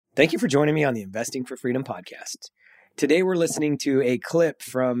Thank you for joining me on the Investing for Freedom podcast. Today, we're listening to a clip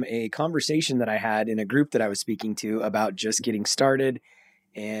from a conversation that I had in a group that I was speaking to about just getting started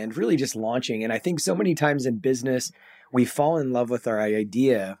and really just launching. And I think so many times in business, we fall in love with our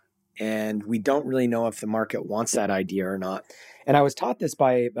idea and we don't really know if the market wants that idea or not. And I was taught this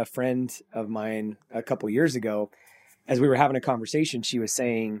by a friend of mine a couple years ago. As we were having a conversation, she was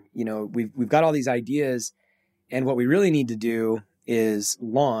saying, we've got all these ideas, and what we really need to do is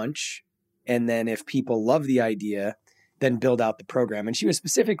launch. And then if people love the idea, then build out the program. And she was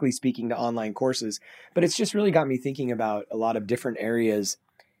specifically speaking to online courses, but it's just really got me thinking about a lot of different areas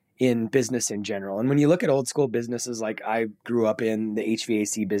in business in general. And when you look at old school businesses, like I grew up in the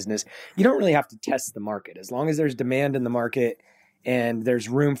HVAC business, you don't really have to test the market. As long as there's demand in the market and there's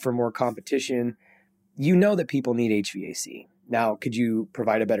room for more competition, you know that people need HVAC. Now, could you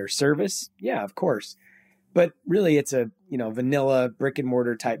provide a better service? Yeah, of course. But really, it's a vanilla brick and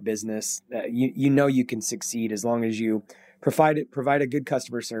mortar type business. You can succeed as long as you provide a good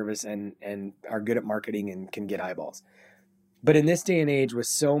customer service and are good at marketing and can get eyeballs. But in this day and age, with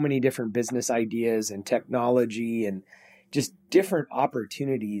so many different business ideas and technology and just different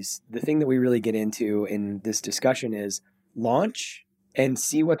opportunities, the thing that we really get into in this discussion is launch and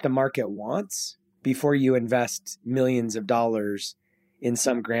see what the market wants before you invest millions of dollars in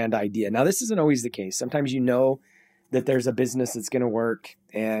some grand idea. Now, this isn't always the case. Sometimes you know that there's a business that's going to work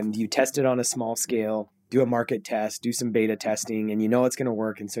and you test it on a small scale, do a market test, do some beta testing, and you know it's going to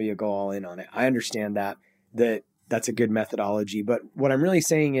work. And so you go all in on it. I understand that's a good methodology. But what I'm really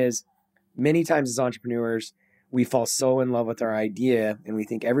saying is many times as entrepreneurs, we fall so in love with our idea and we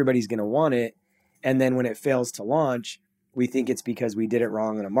think everybody's going to want it. And then when it fails to launch, we think it's because we did it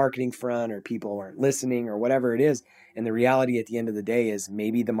wrong on a marketing front or people weren't listening or whatever it is. And the reality at the end of the day is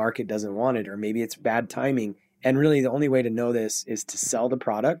maybe the market doesn't want it or maybe it's bad timing. And really the only way to know this is to sell the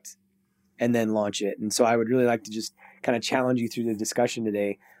product and then launch it. And so I would really like to just kind of challenge you through the discussion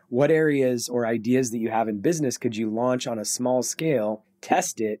today. What areas or ideas that you have in business could you launch on a small scale,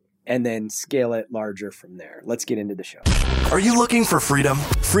 test it, and then scale it larger from there? Let's get into the show. Are you looking for freedom?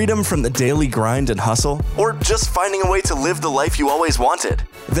 Freedom from the daily grind and hustle? Or just finding a way to live the life you always wanted?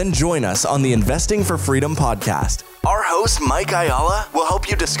 Then join us on the Investing for Freedom podcast. Our host, Mike Ayala, will help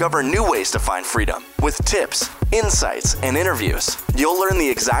you discover new ways to find freedom with tips, insights, and interviews. You'll learn the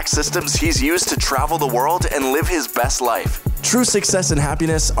exact systems he's used to travel the world and live his best life. True success and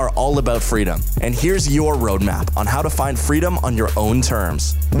happiness are all about freedom. And here's your roadmap on how to find freedom on your own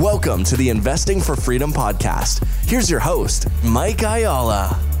terms. Welcome to the Investing for Freedom podcast. Here's your host, Mike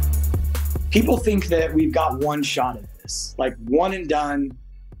Ayala. People think that we've got one shot at this, like one and done.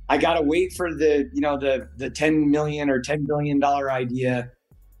 I got to wait for the 10 million or $10 billion idea.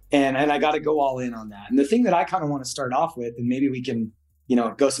 And I got to go all in on that. And the thing that I kind of want to start off with, and maybe we can,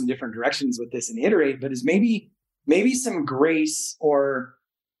 go some different directions with this and iterate, but is maybe some grace or,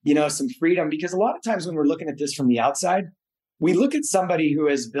 some freedom, because a lot of times when we're looking at this from the outside, we look at somebody who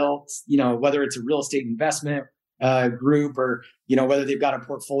has built, whether it's a real estate investment group or, whether they've got a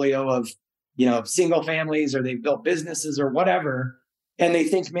portfolio of, single families or they've built businesses or whatever. And they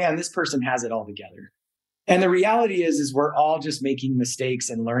think, man, this person has it all together. And the reality is we're all just making mistakes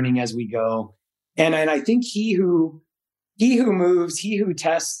and learning as we go. And I think he who moves, he who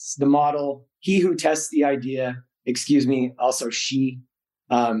tests the model, he who tests the idea, also she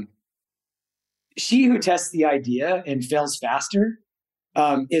who tests the idea and fails faster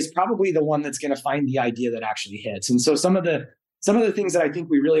is probably the one that's going to find the idea that actually hits. And so some of the things that I think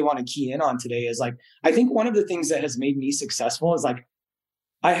we really want to key in on today is like, I think one of the things that has made me successful is like,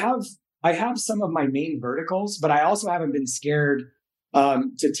 I have some of my main verticals, but I also haven't been scared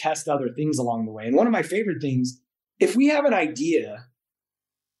to test other things along the way. And one of my favorite things, if we have an idea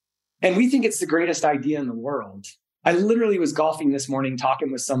and we think it's the greatest idea in the world, I literally was golfing this morning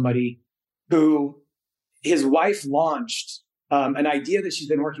talking with somebody who his wife launched an idea that she's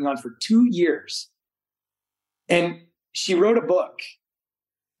been working on for 2 years. And she wrote a book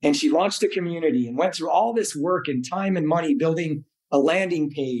and she launched a community and went through all this work and time and money building a landing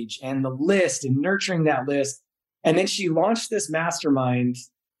page and the list and nurturing that list. And then she launched this mastermind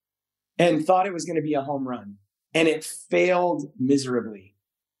and thought it was going to be a home run. And it failed miserably.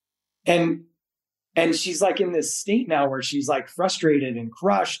 And she's like in this state now where she's like frustrated and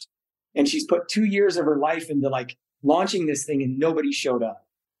crushed. And she's put 2 years of her life into like launching this thing and nobody showed up.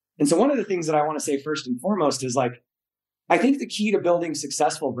 And so one of the things that I want to say first and foremost is like, I think the key to building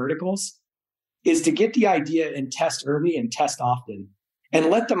successful verticals is to get the idea and test early and test often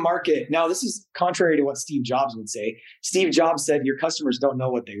and let the market. Now, this is contrary to what Steve Jobs would say. Steve Jobs said, your customers don't know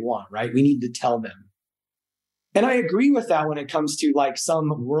what they want, right? We need to tell them. And I agree with that when it comes to like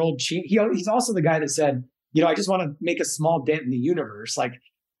some world change. He's also the guy that said, I just want to make a small dent in the universe. Like,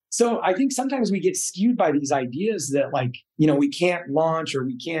 so I think sometimes we get skewed by these ideas that like, we can't launch or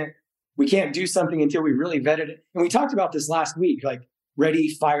we can't do something until we really vetted it. And we talked about this last week, like ready,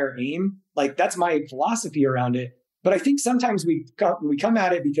 fire, aim. Like that's my philosophy around it. But I think sometimes we come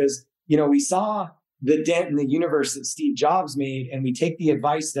at it because, we saw the dent in the universe that Steve Jobs made, and we take the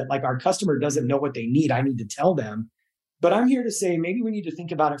advice that like our customer doesn't know what they need. I need to tell them. But I'm here to say maybe we need to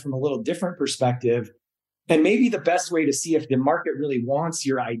think about it from a little different perspective. And maybe the best way to see if the market really wants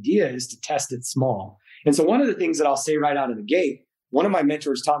your idea is to test it small. And so one of the things that I'll say right out of the gate, one of my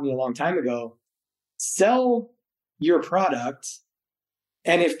mentors taught me a long time ago, sell your product.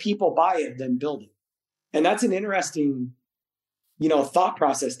 And if people buy it, then build it. And that's an interesting, thought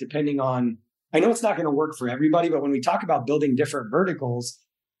process depending on, I know it's not going to work for everybody, but when we talk about building different verticals,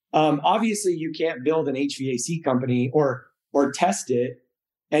 obviously you can't build an HVAC company or test it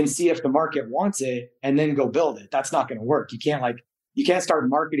and see if the market wants it and then go build it. That's not going to work. You can't start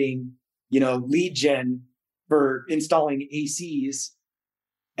marketing, lead gen for installing ACs.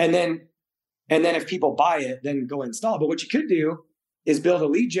 And then if people buy it, then go install it. But what you could do is build a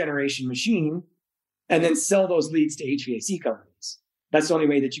lead generation machine and then sell those leads to HVAC companies. That's the only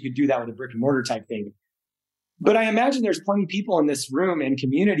way that you could do that with a brick and mortar type thing. But I imagine there's plenty of people in this room and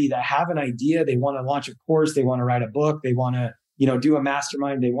community that have an idea. They want to launch a course. They want to write a book. They want to, do a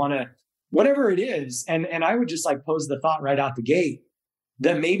mastermind. They want to, whatever it is. And I would just like pose the thought right out the gate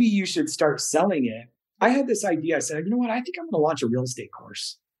that maybe you should start selling it. I had this idea. I said, you know what? I think I'm going to launch a real estate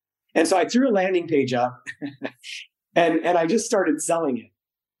course. And so I threw a landing page up and I just started selling it.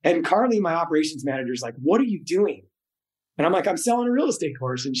 And Carly, my operations manager, is like, what are you doing? And I'm like, I'm selling a real estate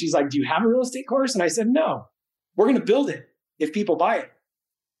course. And she's like, do you have a real estate course? And I said, no, we're going to build it if people buy it.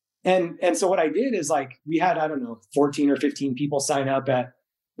 And so what I did is like, we had, 14 or 15 people sign up at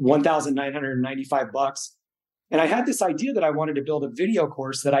 $1,995. And I had this idea that I wanted to build a video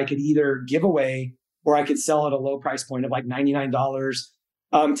course that I could either give away or I could sell at a low price point of like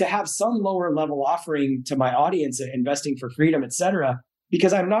 $99 to have some lower level offering to my audience at Investing for Freedom, et cetera.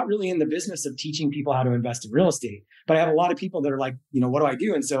 Because I'm not really in the business of teaching people how to invest in real estate. But I have a lot of people that are like, what do I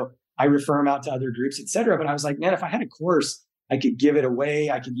do? And so I refer them out to other groups, et cetera. But I was like, man, if I had a course, I could give it away.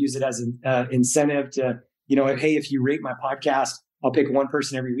 I could use it as an incentive to, hey, if you rate my podcast, I'll pick one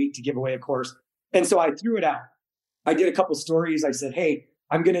person every week to give away a course. And so I threw it out. I did a couple stories. I said, hey,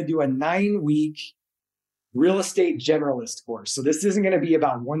 I'm going to do a 9-week real estate generalist course. So this isn't going to be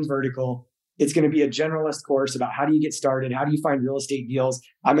about one vertical. It's going to be a generalist course about how do you get started? How do you find real estate deals?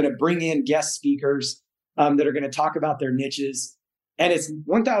 I'm going to bring in guest speakers that are going to talk about their niches. And it's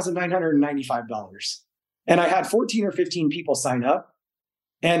 $1,995. And I had 14 or 15 people sign up.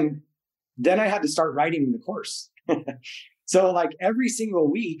 And then I had to start writing the course. So like every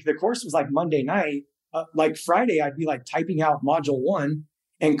single week, the course was like Monday night. Like Friday, I'd be like typing out module 1.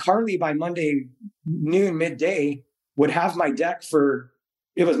 And Carly by Monday noon, midday, would have my deck for,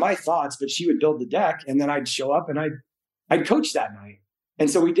 it was my thoughts, but she would build the deck. And then I'd show up and I'd coach that night.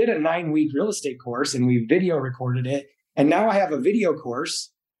 And so we did a 9-week real estate course and we video recorded it. And now I have a video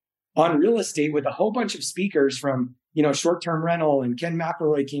course on real estate with a whole bunch of speakers from, short-term rental, and Ken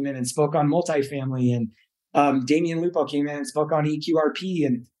McElroy came in and spoke on multifamily, and Damian Lupo came in and spoke on EQRP.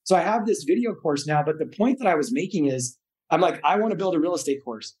 And so I have this video course now, but the point that I was making is I'm like, I want to build a real estate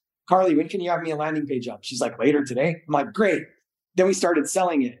course. Carly, when can you have me a landing page up? She's like, later today. I'm like, great. Then we started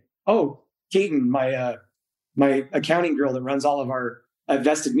selling it. Oh, Kaiten, my accounting girl that runs all of our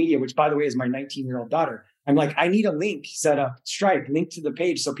vested media, which by the way is my 19-year-old daughter. I'm like, I need a link set up, Stripe, link to the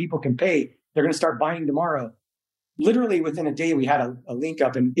page so people can pay. They're going to start buying tomorrow. Literally within a day, we had a link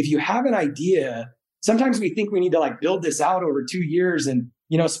up. And if you have an idea, sometimes we think we need to like build this out over 2 years and,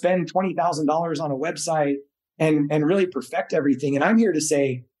 spend $20,000 on a website and really perfect everything. And I'm here to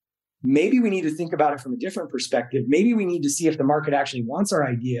say, maybe we need to think about it from a different perspective. Maybe we need to see if the market actually wants our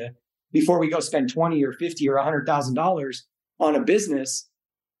idea before we go spend $20 or $50 or $100,000 on a business,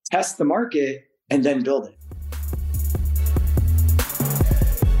 test the market, and then build it.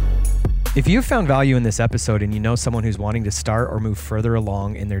 If you've found value in this episode and you know someone who's wanting to start or move further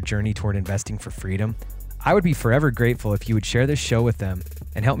along in their journey toward investing for freedom, I would be forever grateful if you would share this show with them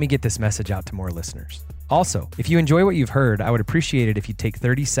and help me get this message out to more listeners. Also, if you enjoy what you've heard, I would appreciate it if you take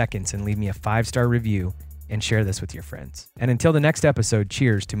 30 seconds and leave me a 5-star review and share this with your friends. And until the next episode,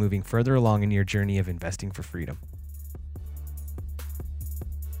 cheers to moving further along in your journey of investing for freedom.